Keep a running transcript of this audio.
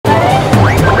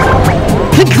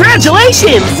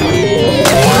Congratulations! Here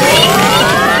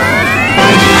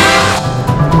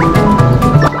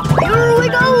we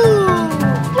go!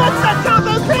 What's up,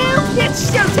 Combo Panda?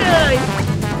 It's showtime!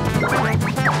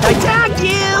 I tagged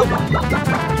you!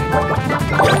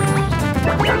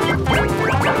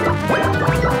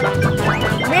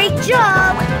 Great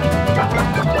job!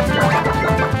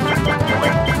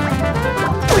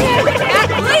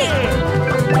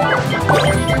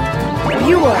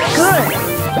 You are good!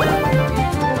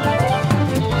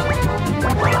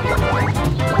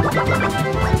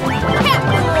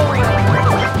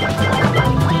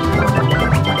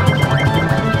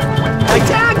 I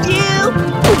tagged you!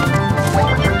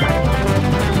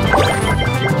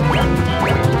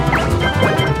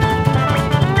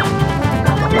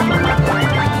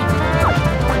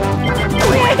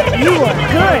 You are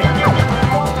good!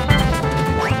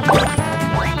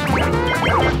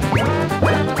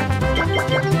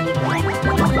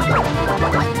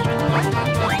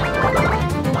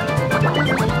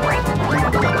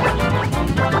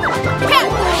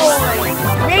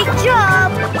 Great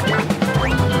job!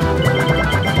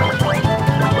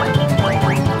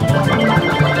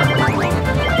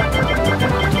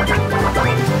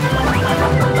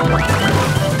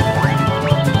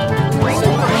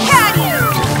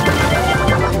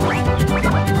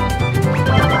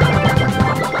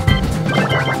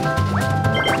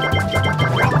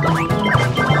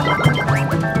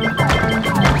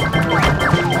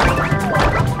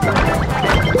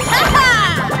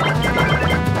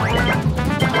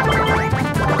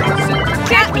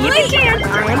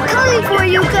 I am coming for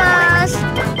you, Gus!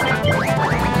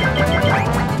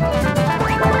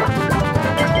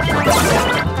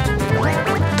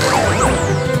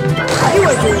 You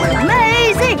are doing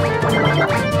amazing!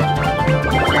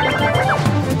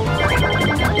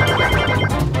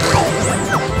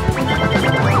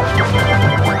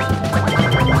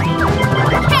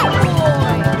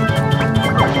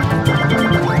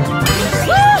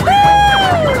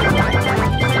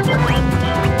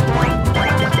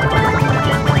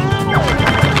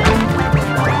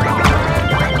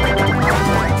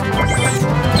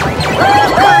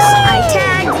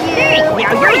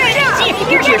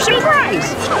 Here's your surprise!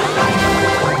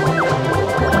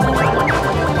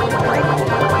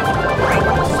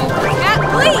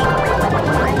 Athlete!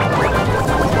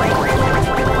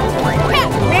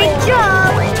 Great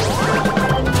job!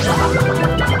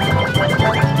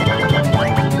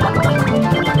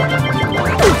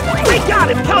 We got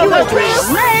him, Combo Panda!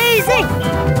 Amazing!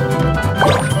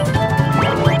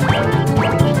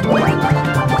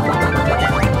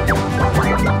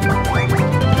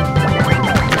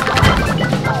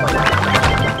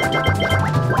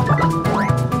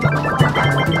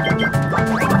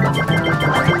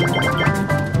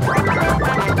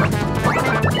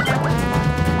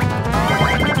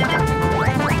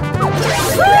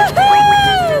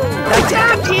 I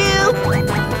tagged you!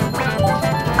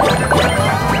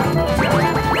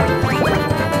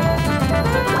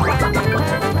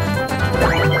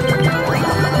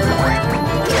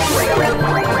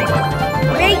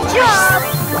 Great job!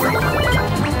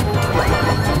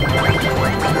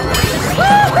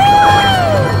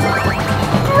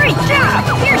 Great job!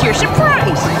 Here's your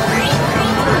surprise!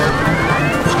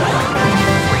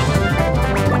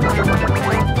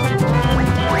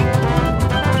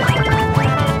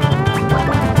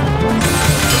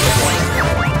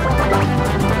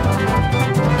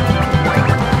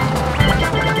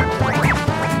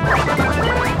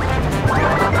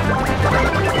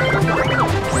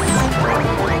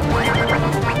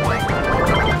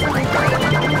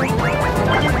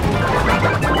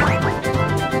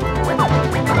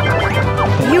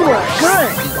 You are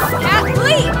good!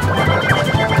 Athlete!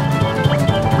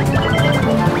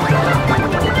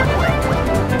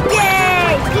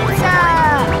 Yay! Pizza!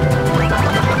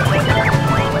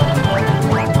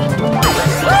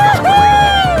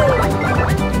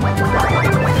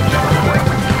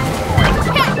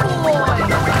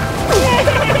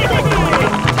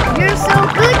 You're so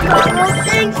good, Carlos!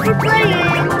 Thanks for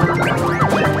playing!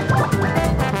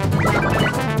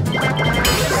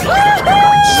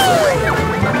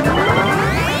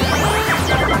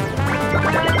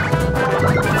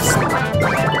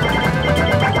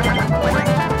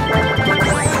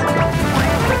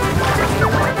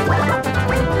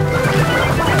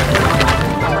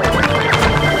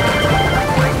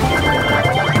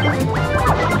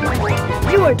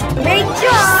 Great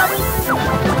job!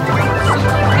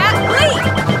 Athlete!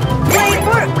 Great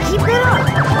work! Keep it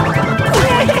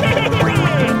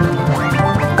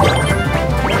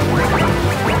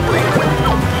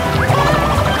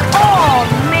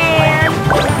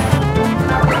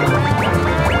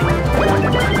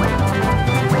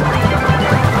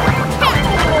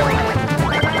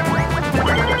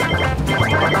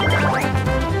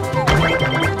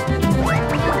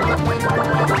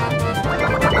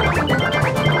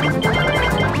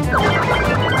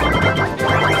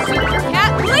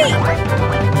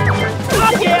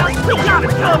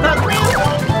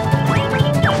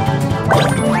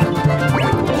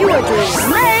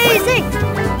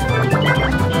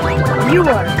You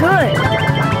are good.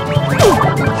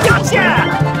 Gotcha!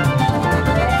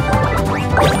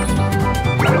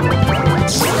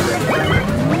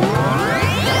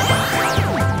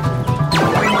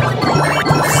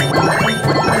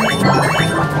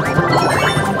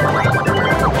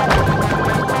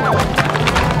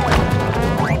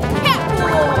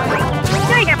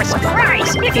 I have a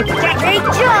surprise if you can get Great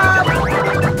job!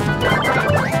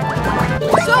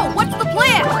 So, what's the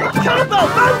plan? Combo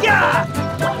Panda!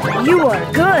 You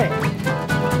are good.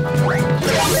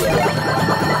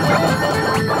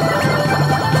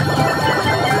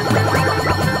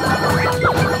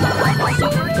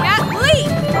 Cat leap!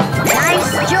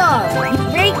 Nice job!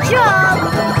 Great job!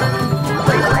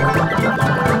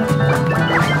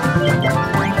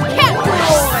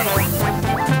 Catboy!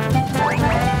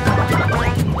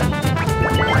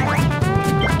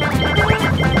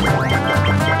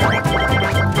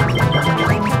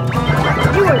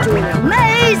 You are doing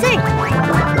amazing.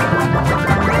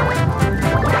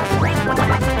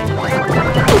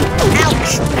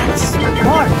 Ouch! That's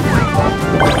smart.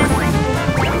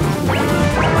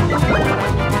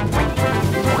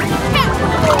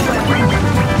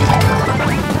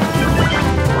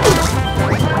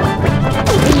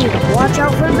 We need to watch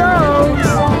out for those.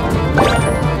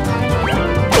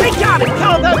 We got him,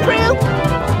 Combo Crew!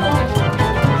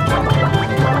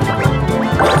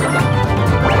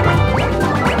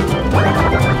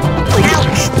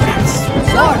 Ouch! That's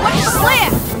So, smart. what's the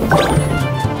plan?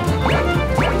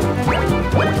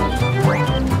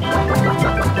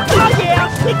 Oh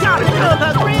yeah, we got him, Combo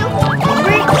Crew!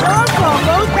 Great job,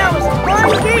 Combo. That was a fun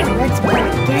game. Let's play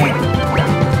again.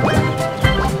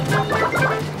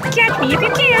 Catch me if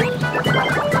you can!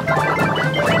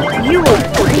 You are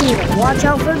good. We need to watch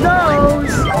out for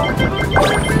those.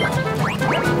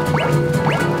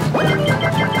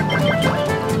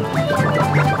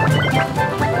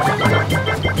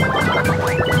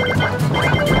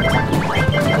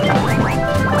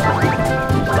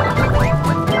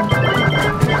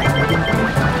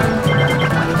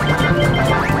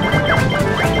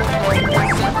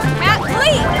 Cat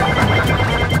leap!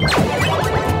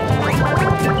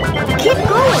 Keep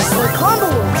going, or Combo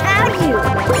will tag you.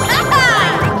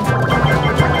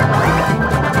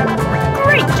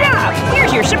 Great job!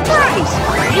 Here's your surprise!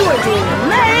 You are doing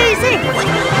amazing.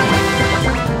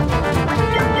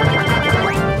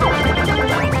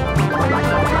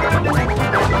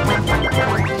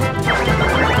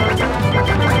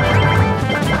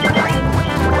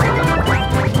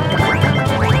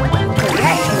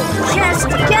 Collect your chest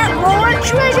to get more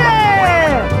treasure.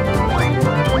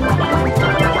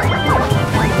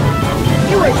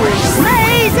 You are doing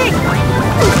amazing.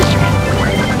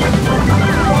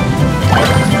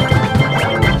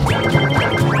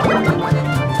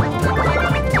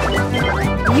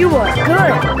 You are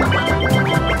good.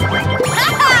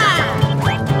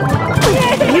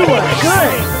 You are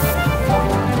good.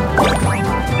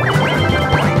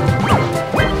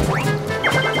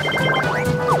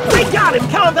 We got him,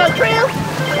 Combo Crew!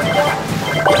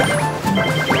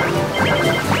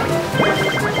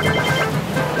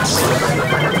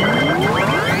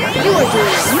 You are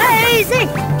doing amazing.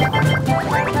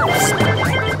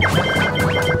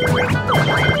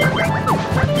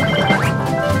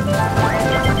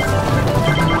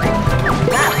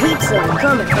 That pizza will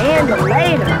come in handy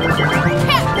later.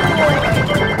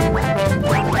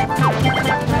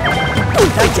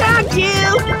 I got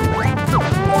you!